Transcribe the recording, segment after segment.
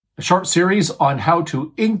short series on how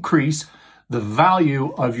to increase the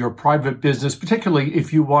value of your private business, particularly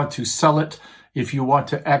if you want to sell it, if you want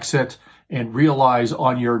to exit and realize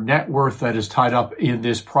on your net worth that is tied up in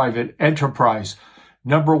this private enterprise.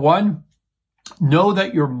 Number one, know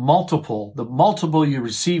that your multiple, the multiple you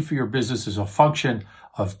receive for your business, is a function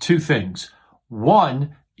of two things.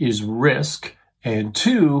 One is risk, and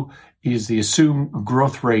two is the assumed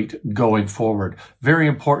growth rate going forward. Very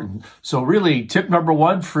important. So really, tip number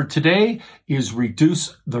one for today is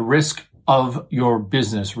reduce the risk of your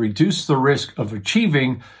business. Reduce the risk of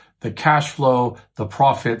achieving the cash flow, the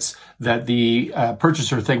profits that the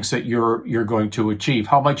purchaser thinks that you're going to achieve.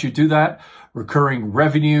 How might you do that? Recurring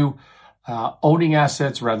revenue, owning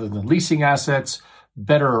assets rather than leasing assets,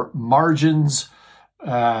 better margins,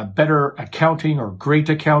 better accounting or great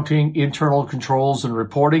accounting, internal controls and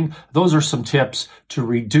reporting. Those are some tips to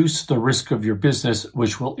reduce the risk of your business,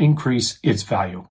 which will increase its value.